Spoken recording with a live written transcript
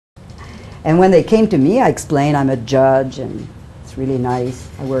And when they came to me, I explained I'm a judge and it's really nice.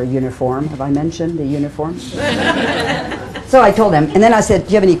 I wear a uniform. Have I mentioned the uniform? So I told them, and then I said, do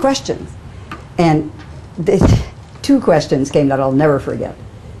you have any questions? And two questions came that I'll never forget.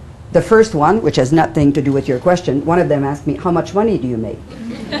 The first one, which has nothing to do with your question, one of them asked me, how much money do you make?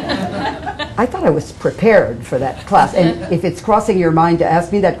 I thought I was prepared for that class. And if it's crossing your mind to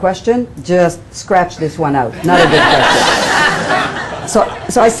ask me that question, just scratch this one out. Not a good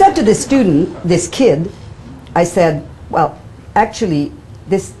question. So I said to this student, this kid, I said, well, actually,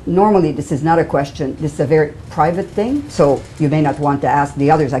 normally this is not a question. This is a very private thing, so you may not want to ask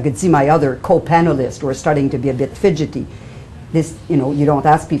the others. I could see my other co-panelists were starting to be a bit fidgety. This, you know, you don't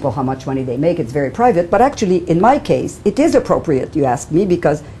ask people how much money they make. It's very private. But actually, in my case, it is appropriate you ask me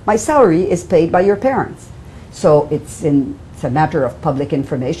because my salary is paid by your parents. So it's a matter of public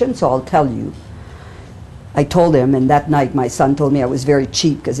information, so I'll tell you. I told him, and that night my son told me I was very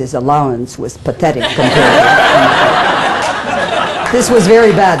cheap because his allowance was pathetic compared to This was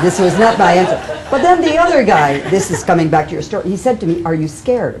very bad. This was not my answer. But then the other guy, this is coming back to your story, he said to me, are you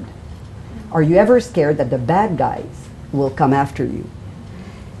scared? Are you ever scared that the bad guys will come after you?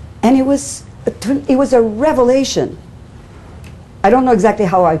 And it was a revelation. I don't know exactly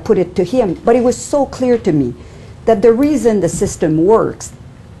how I put it to him, but it was so clear to me that the reason the system works,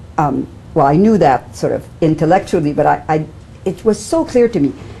 well, I knew that sort of intellectually, but it was so clear to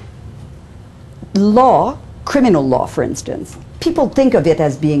me. Law, criminal law, for instance, people think of it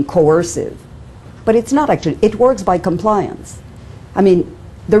as being coercive, but it's not actually. It works by compliance. I mean,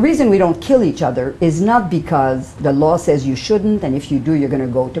 the reason we don't kill each other is not because the law says you shouldn't, and if you do, you're going to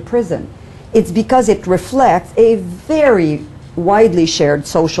go to prison. It's because it reflects a very widely shared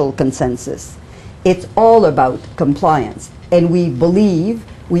social consensus. It's all about compliance, and we believe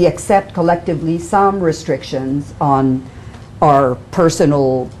we accept collectively some restrictions on our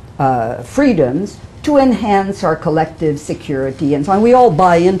personal freedoms to enhance our collective security and so on. We all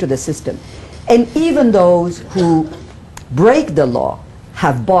buy into the system. And even those who break the law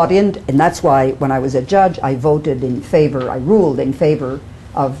have bought in, and that's why when I was a judge, I ruled in favor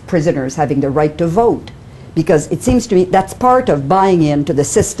of prisoners having the right to vote. Because it seems to me that's part of buying into the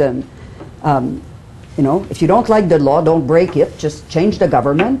system. You know, if you don't like the law, don't break it, just change the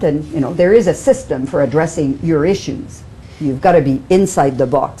government, and you know, there is a system for addressing your issues. You've got to be inside the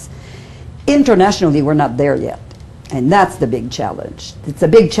box. Internationally, we're not there yet, and that's the big challenge. It's a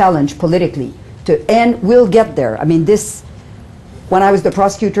big challenge politically, and we'll get there. I mean, when I was the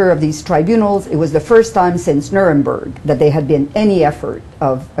prosecutor of these tribunals, it was the first time since Nuremberg that there had been any effort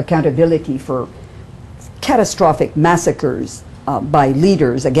of accountability for catastrophic massacres by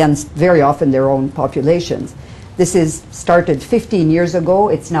leaders against very often their own populations. This is started 15 years ago.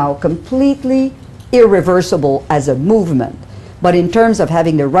 It's now completely irreversible as a movement. But in terms of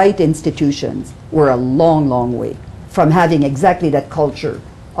having the right institutions, we're a long, long way from having exactly that culture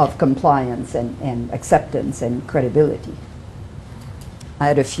of compliance and acceptance and credibility. I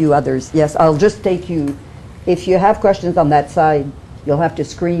had a few others. Yes, I'll just take you. If you have questions on that side, you'll have to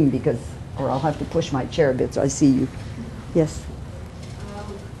scream because, or I'll have to push my chair a bit so I see you. Yes.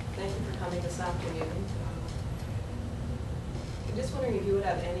 Thank you for coming this afternoon. I'm just wondering if you would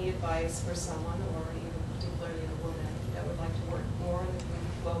have any advice for someone, or even particularly a woman, that would like to work more in the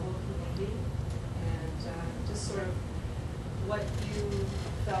global community, and just sort of what you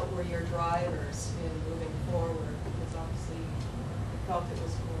felt were your drivers in moving forward, because obviously you felt it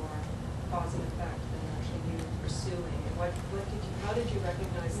was more cause and effect than actually you pursuing. And how did you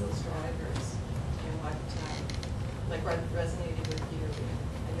recognize those drivers, and what like resonated with you,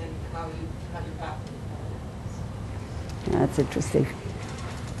 and then how your path moved forward? That's interesting.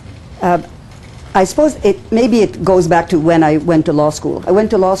 I suppose maybe it goes back to when I went to law school. I went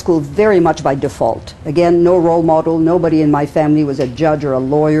to law school very much by default. Again, no role model. Nobody in my family was a judge or a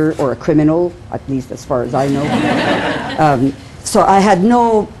lawyer or a criminal, at least as far as I know. So I had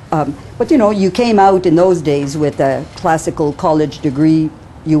no, but you know, you came out in those days with a classical college degree.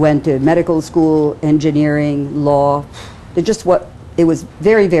 You went to medical school, engineering, law. It was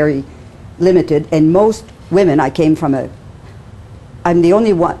very, very limited. And most women, I'm the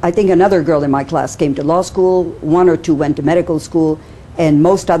only one, I think another girl in my class came to law school, one or two went to medical school, and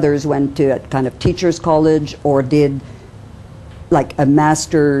most others went to a kind of teacher's college or did like a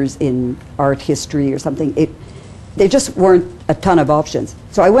master's in art history or something. There just weren't a ton of options.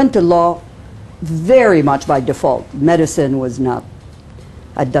 So I went to law very much by default. Medicine was not.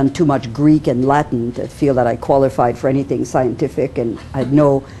 I'd done too much Greek and Latin to feel that I qualified for anything scientific, and I had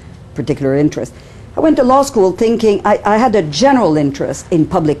no particular interest. I went to law school thinking I had a general interest in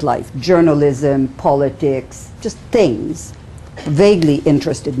public life, journalism, politics, just things vaguely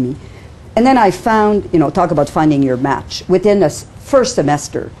interested me. And then I found, you know, talk about finding your match. Within the first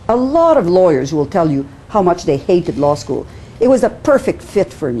semester, a lot of lawyers will tell you how much they hated law school. It was a perfect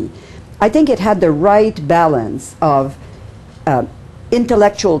fit for me. I think it had the right balance of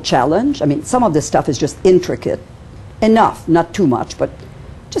intellectual challenge. I mean, some of this stuff is just intricate, enough, not too much, but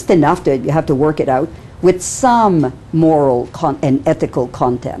just enough that you have to work it out, with some moral and ethical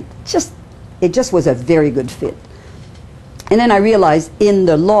content. It just was a very good fit. And then I realized in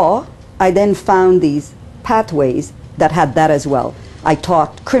the law, I then found these pathways that had that as well. I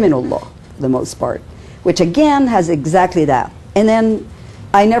taught criminal law for the most part, which again has exactly that. And then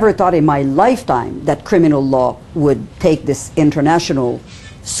I never thought in my lifetime that criminal law would take this international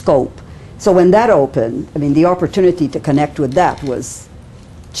scope. So when that opened, I mean, the opportunity to connect with that was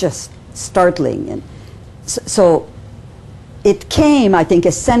just startling. And so it came, I think,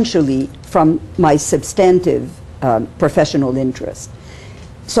 essentially from my substantive professional interest.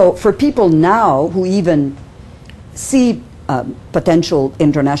 So for people now who even see potential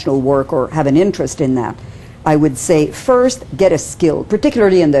international work or have an interest in that, I would say first get a skill,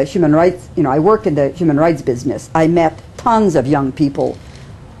 particularly in the human rights. You know, I worked in the human rights business. I met tons of young people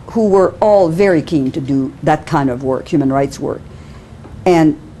who were all very keen to do that kind of work, human rights work.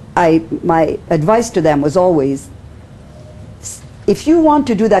 And my advice to them was always, if you want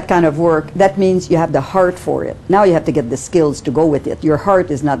to do that kind of work, that means you have the heart for it. Now you have to get the skills to go with it. Your heart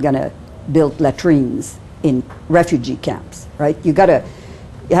is not going to build latrines in refugee camps, right? You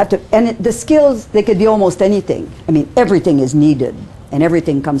have to, and the skills, they could be almost anything. I mean, everything is needed, and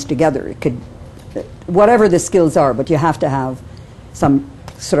everything comes together. It could, whatever the skills are, but you have to have some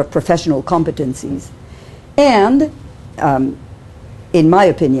sort of professional competencies. And in my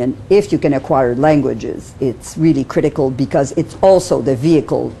opinion, if you can acquire languages, it's really critical because it's also the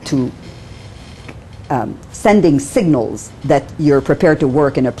vehicle to sending signals that you're prepared to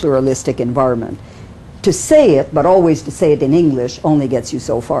work in a pluralistic environment. To say it, but always to say it in English, only gets you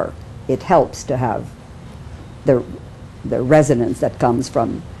so far. It helps to have the resonance that comes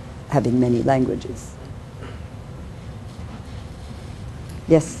from having many languages.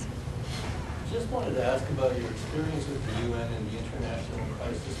 Yes? Just wanted to ask about your experience with the UN and the international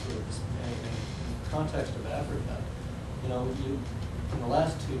crisis groups and in the context of Africa. You know, in the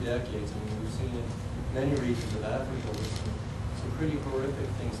last 2 decades, I mean, we've seen in many regions of Africa with some pretty horrific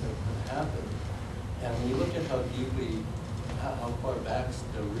things that have happened. And when you look at how deeply, how far back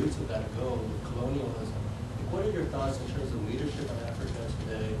the roots of that go with colonialism, like what are your thoughts in terms of leadership in Africa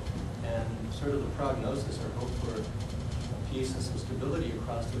today and sort of the prognosis or hope for peace and some stability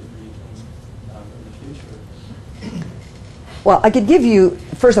across those regions in the future? Well, I could give you,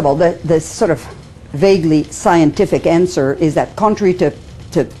 first of all, the sort of vaguely scientific answer is that contrary to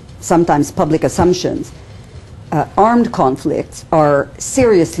sometimes public assumptions, armed conflicts are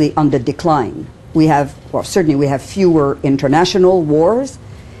seriously on the decline. We have, well, certainly we have fewer international wars,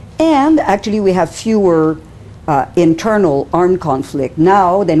 and actually we have fewer internal armed conflict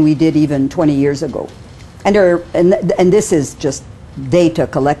now than we did even 20 years ago. And this is just data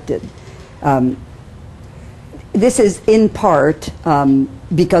collected. This is in part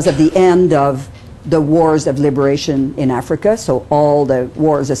because of the end of the wars of liberation in Africa, so all the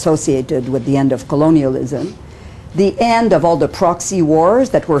wars associated with the end of colonialism. The end of all the proxy wars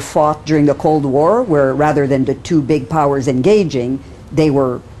that were fought during the Cold War, where rather than the 2 big powers engaging, they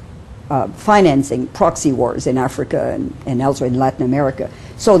were financing proxy wars in Africa and elsewhere in Latin America.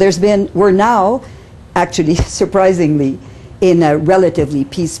 So we're now actually surprisingly in a relatively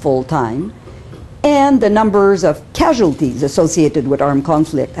peaceful time. And the numbers of casualties associated with armed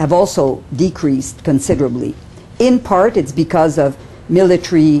conflict have also decreased considerably. In part, it's because of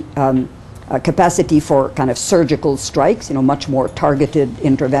military capacity for kind of surgical strikes, you know, much more targeted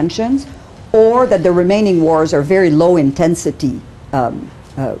interventions, or that the remaining wars are very low intensity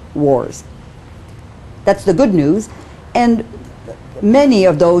wars. That's the good news. And many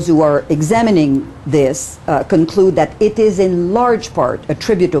of those who are examining this conclude that it is in large part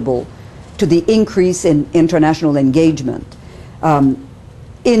attributable to the increase in international engagement,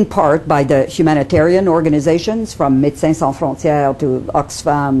 in part by the humanitarian organizations from Médecins Sans Frontières to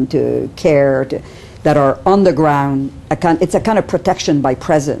Oxfam to CARE that are on the ground. It's a kind of protection by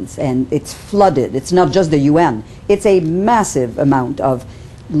presence, and it's flooded. It's not just the UN. It's a massive amount of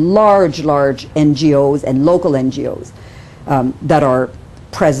large NGOs and local NGOs that are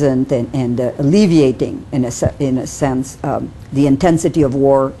present and alleviating, in a sense, the intensity of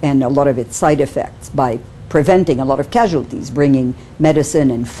war and a lot of its side effects by preventing a lot of casualties, bringing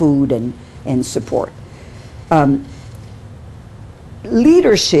medicine and food and support.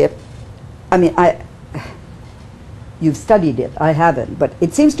 Leadership, I mean, you've studied it. I haven't. But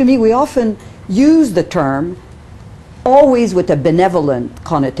it seems to me we often use the term always with a benevolent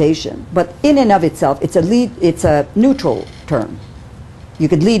connotation. But in and of itself, it's a neutral term. You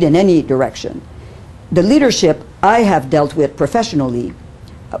could lead in any direction. The leadership I have dealt with professionally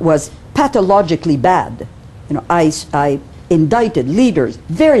was pathologically bad. You know, I indicted leaders,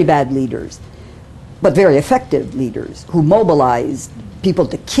 very bad leaders, but very effective leaders who mobilized people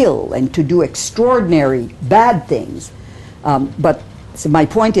to kill and to do extraordinary bad things. But so my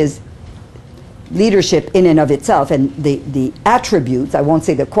point is, leadership in and of itself, and the attributes, I won't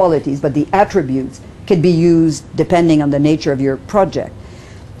say the qualities, but the attributes can be used depending on the nature of your project.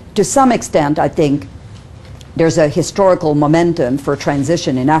 To some extent, I think there's a historical momentum for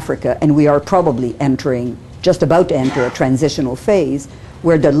transition in Africa, and we are probably just about to enter a transitional phase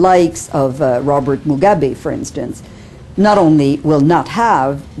where the likes of Robert Mugabe, for instance, not only will not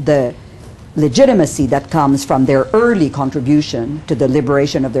have the legitimacy that comes from their early contribution to the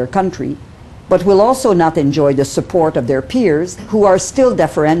liberation of their country, but will also not enjoy the support of their peers who are still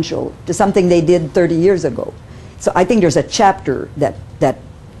deferential to something they did 30 years ago. So I think there's a chapter that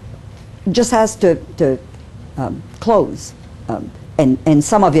just has to close. And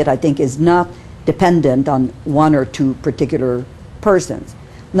some of it, I think, is not dependent on one or two particular persons.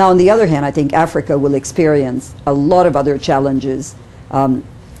 Now, on the other hand, I think Africa will experience a lot of other challenges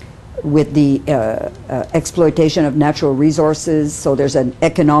with the exploitation of natural resources. So there's an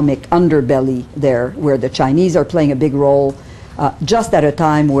economic underbelly there where the Chinese are playing a big role, just at a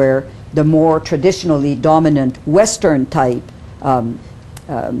time where the more traditionally dominant Western type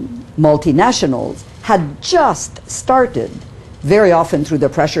multinationals had just started, very often through the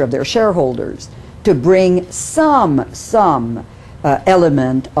pressure of their shareholders, to bring some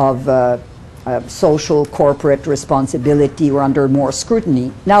element of social corporate responsibility or under more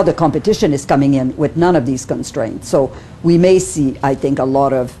scrutiny. Now the competition is coming in with none of these constraints. So we may see, I think, a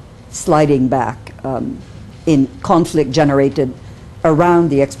lot of sliding back in conflict generated around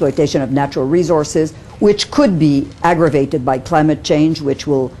the exploitation of natural resources, which could be aggravated by climate change, which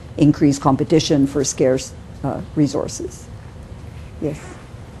will increase competition for scarce resources. Yes?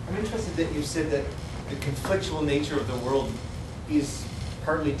 I'm interested that you said that the conflictual nature of the world is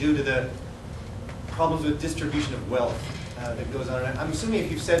partly due to the problems with distribution of wealth that goes on. And I'm assuming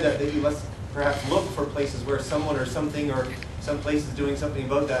if you've said that you must perhaps look for places where someone or something or some place is doing something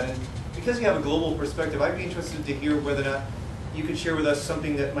about that. And because you have a global perspective, I'd be interested to hear whether or not you could share with us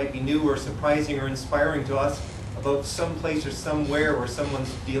something that might be new or surprising or inspiring to us about some place or somewhere where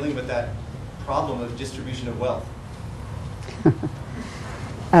someone's dealing with that problem of distribution of wealth.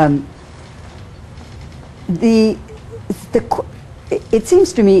 It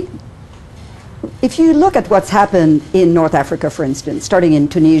seems to me, if you look at what's happened in North Africa, for instance, starting in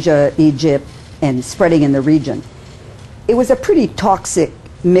Tunisia, Egypt, and spreading in the region, it was a pretty toxic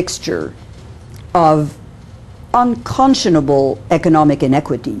mixture of unconscionable economic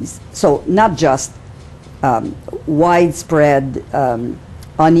inequities. So not just widespread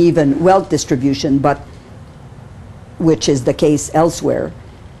uneven wealth distribution, but which is the case elsewhere,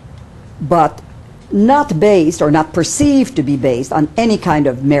 but not based or not perceived to be based on any kind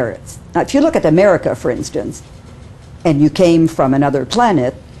of merits. Now, if you look at America, for instance, and you came from another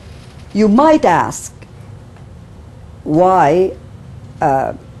planet, you might ask why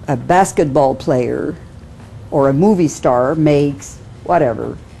a basketball player or a movie star makes,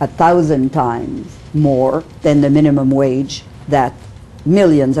 whatever, 1,000 times more than the minimum wage that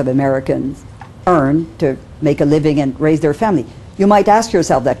millions of Americans earn to make a living and raise their family. You might ask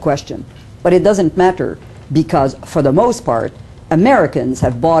yourself that question, but it doesn't matter, because for the most part, Americans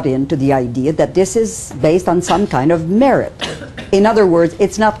have bought into the idea that this is based on some kind of merit. In other words,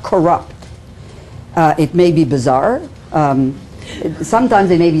 it's not corrupt. It may be bizarre. Sometimes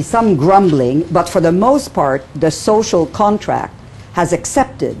there may be some grumbling, but for the most part, the social contract has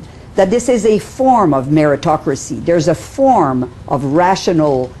accepted that this is a form of meritocracy. There's a form of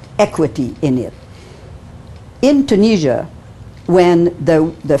rational equity in it. In Tunisia, when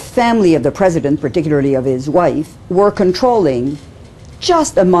the family of the president, particularly of his wife, were controlling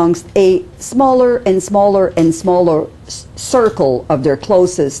just amongst a smaller and smaller and smaller circle of their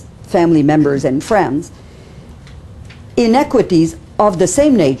closest family members and friends, inequities of the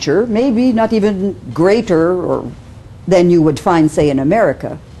same nature, maybe not even greater or than you would find, say, in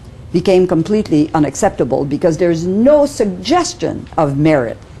America, became completely unacceptable because there's no suggestion of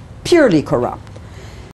merit, purely corrupt.